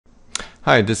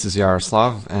Hi, this is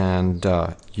Yaroslav, and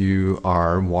you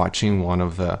are watching one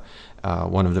of the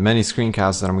many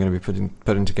screencasts that I'm going to be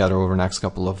putting together over the next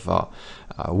couple of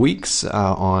weeks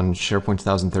on SharePoint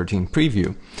 2013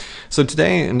 preview. So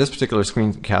today, in this particular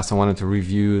screencast, I wanted to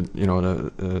review,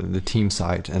 the team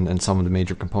site and some of the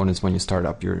major components when you start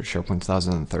up your SharePoint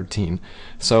 2013.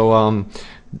 So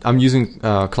I'm using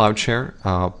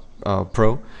CloudShare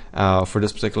Pro for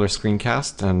this particular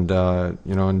screencast, and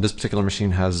and this particular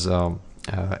machine has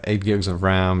 8 gigs of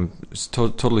RAM. It's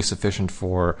totally sufficient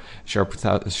for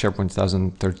SharePoint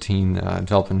 2013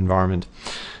 development environment.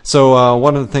 So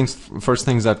one of the first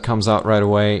things that comes out right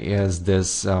away is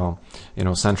this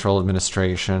central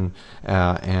administration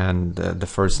and the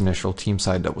first initial team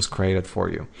site that was created for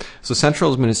you. So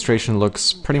central administration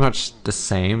looks pretty much the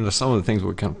same. There's some of the things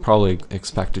we can probably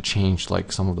expect to change,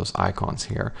 like some of those icons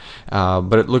here,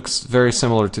 but it looks very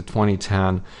similar to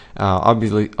 2010.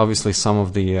 Obviously some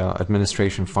of the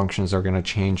administration functions are going to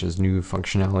change as new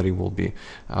functionality will be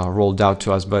rolled out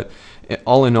to us, but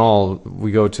all in all,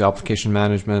 we go to application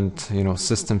management,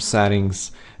 system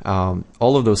settings.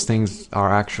 All of those things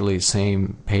are actually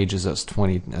same pages as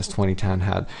 2010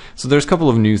 had. So there's a couple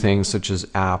of new things, such as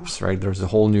apps, right? There's a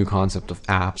whole new concept of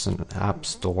apps and app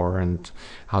store and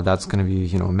how that's going to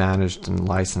be managed and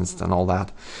licensed and all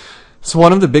that. So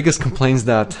one of the biggest complaints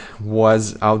that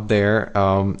was out there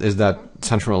is that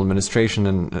central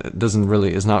administration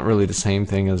is not really the same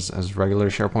thing as regular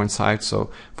SharePoint sites.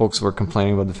 So folks were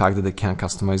complaining about the fact that they can't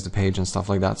customize the page and stuff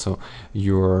like that. So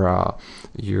your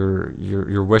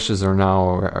wishes are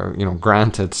now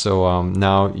granted. So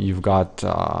now you've got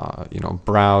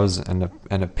browse and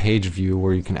a page view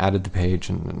where you can edit the page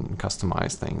and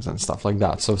customize things and stuff like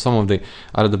that. So some of the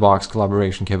out-of-the-box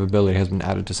collaboration capability has been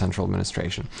added to central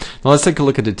administration. Now let's take a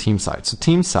look at the team site. So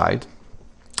team site.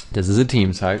 This is a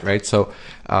team site, right? So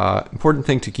important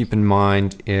thing to keep in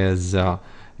mind is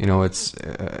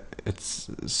it's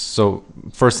so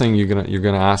first thing you're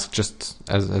gonna ask, just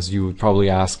as you would probably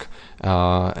ask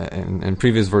in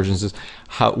previous versions, is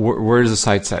where is the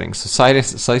site settings? So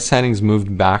site settings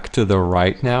moved back to the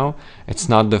right now. It's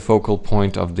not the focal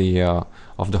point of the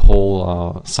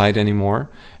whole site anymore,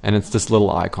 and it's this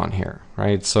little icon here,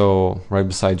 right? So right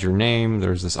beside your name,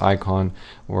 there's this icon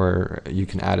where you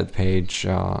can add a page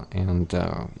and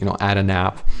add an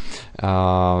app.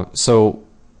 So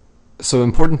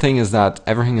important thing is that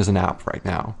everything is an app right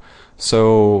now.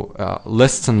 So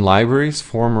lists and libraries,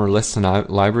 former lists and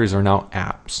libraries are now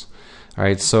apps,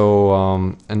 right?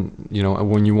 So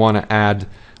when you want to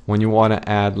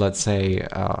add, let's say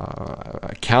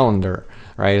a calendar,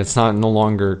 right? It's no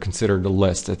longer considered a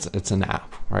list. It's an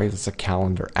app, right? It's a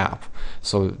calendar app.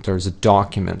 So there's a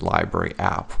document library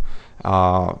app,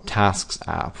 tasks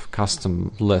app,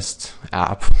 custom list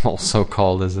app, also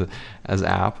called as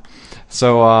app.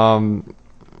 So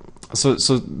so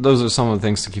those are some of the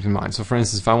things to keep in mind. So for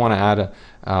instance, if I want to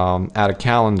add a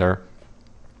calendar,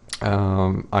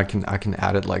 I can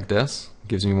add it like this. It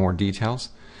gives me more details.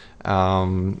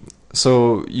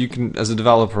 So you can, as a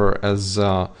developer,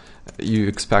 you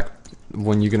expect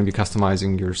when you're going to be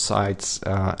customizing your sites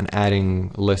and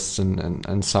adding lists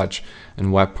and such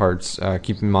and web parts,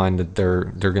 keep in mind that they're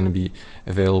going to be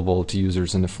available to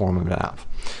users in the form of an app.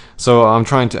 So I'm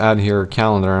trying to add here a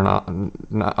calendar, and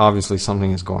obviously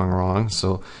something is going wrong.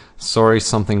 So sorry,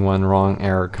 something went wrong,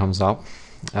 error comes up.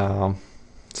 So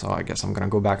I guess I'm going to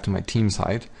go back to my team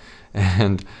site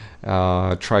and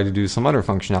try to do some other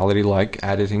functionality, like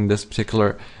editing this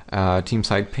particular team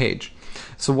site page.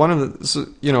 So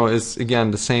it's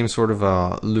again the same sort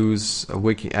of loose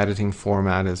wiki editing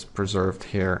format is preserved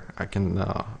here. I can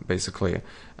basically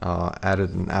edit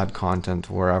and add content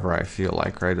wherever I feel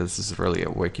like, right? This is really a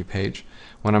wiki page.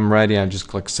 When I'm ready, I just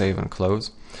click save and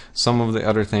close. Some of the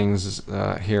other things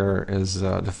here is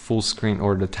the full screen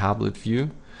or the tablet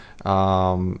view,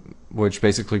 which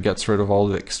basically gets rid of all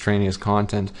the extraneous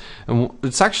content. And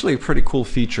it's actually a pretty cool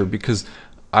feature, because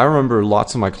I remember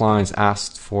lots of my clients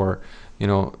asked for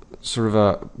sort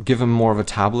of give them more of a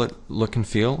tablet look and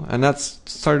feel, and that's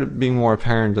started being more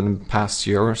apparent in the past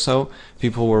year or so. A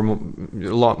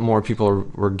lot more people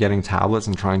were getting tablets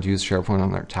and trying to use SharePoint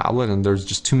on their tablet, and there's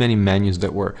just too many menus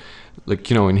that were like,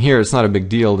 in here it's not a big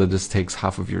deal that this takes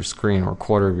half of your screen or a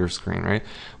quarter of your screen, right?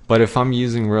 But if I'm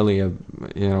using really a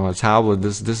tablet,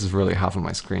 this is really half of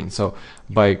my screen. So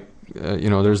by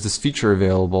there's this feature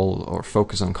available, or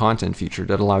focus on content feature,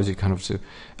 that allows you kind of to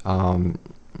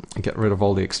get rid of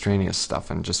all the extraneous stuff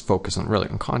and just focus on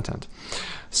content.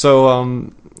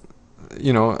 So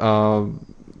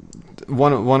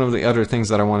one of the other things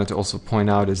that I wanted to also point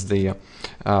out is the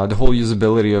whole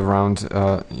usability around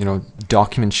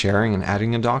document sharing and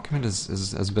adding a document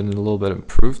has been a little bit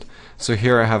improved. So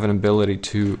here I have an ability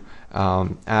to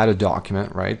add a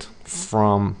document right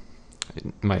from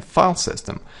my file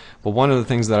system. But one of the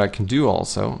things that I can do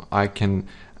also, and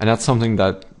that's something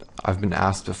that I've been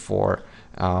asked before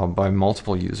by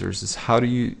multiple users, is how do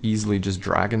you easily just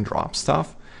drag and drop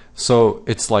stuff? So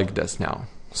it's like this now.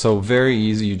 So very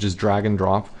easy, you just drag and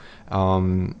drop.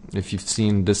 If you've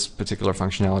seen, this particular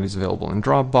functionality is available in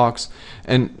Dropbox.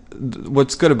 And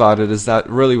what's good about it is that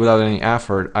really without any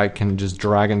effort, I can just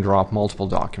drag and drop multiple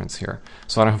documents here.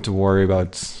 So I don't have to worry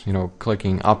about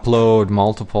clicking upload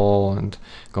multiple and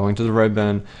going to the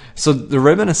ribbon. So the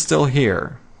ribbon is still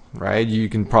here, right? You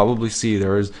can probably see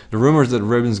the rumors that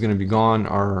ribbon is going to be gone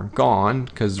are gone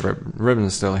because ribbon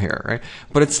is still here, right?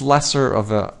 But it's lesser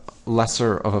of a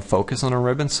focus on a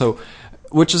ribbon. So,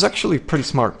 which is actually a pretty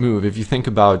smart move if you think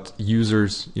about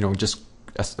users, just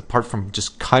apart from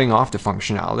just cutting off the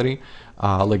functionality,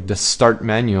 like the start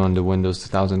menu on the Windows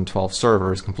 2012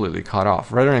 server is completely cut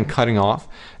off. Rather than cutting off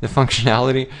the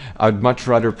functionality, I'd much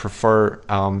rather prefer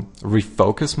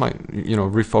refocus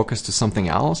to something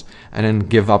else and then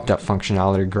give up that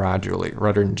functionality gradually,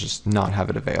 rather than just not have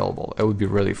it available. It would be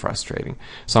really frustrating.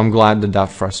 So I'm glad that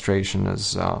frustration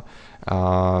has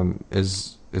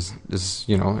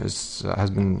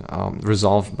been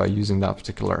resolved by using that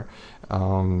particular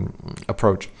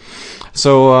approach.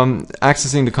 So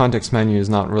accessing the context menu is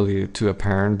not really too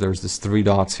apparent. There's this 3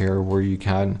 dots here where you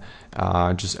can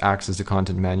just access the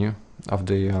content menu of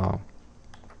the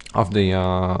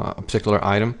particular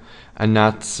item, and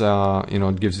that's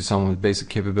it gives you some of the basic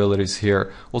capabilities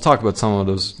here. We'll talk about some of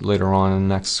those later on in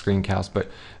the next screencast,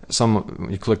 but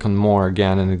you click on more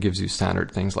again and it gives you standard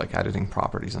things like editing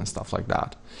properties and stuff like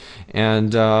that,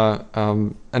 and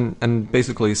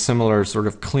basically similar sort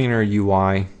of cleaner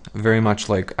UI, very much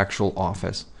like actual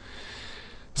Office.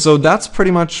 So that's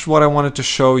pretty much what I wanted to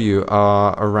show you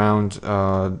around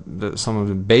some of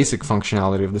the basic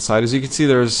functionality of the site. As you can see,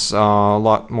 there's a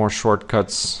lot more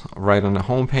shortcuts right on the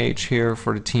home page here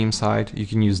for the team site. You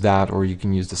can use that, or you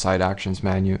can use the site actions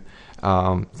menu.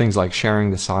 Things like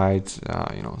sharing the site,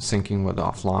 syncing with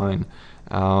offline,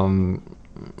 and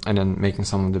then making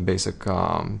some of the basic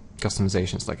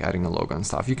customizations like adding a logo and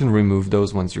stuff. You can remove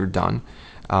those once you're done.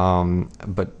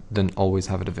 But then always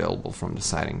have it available from the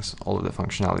settings. All of the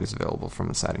functionality is available from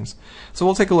the settings. So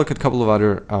we'll take a look at a couple of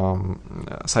other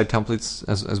site templates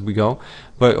as we go,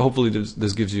 but hopefully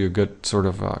this gives you a good sort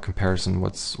of comparison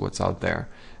what's out there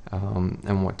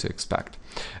and what to expect.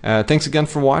 Thanks again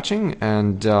for watching,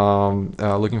 and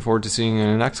looking forward to seeing you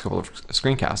in the next couple of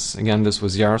screencasts. Again, this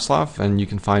was Yaroslav, and you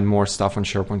can find more stuff on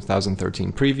SharePoint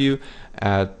 2013 preview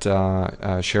at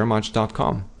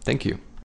sharemuch.com. Thank you.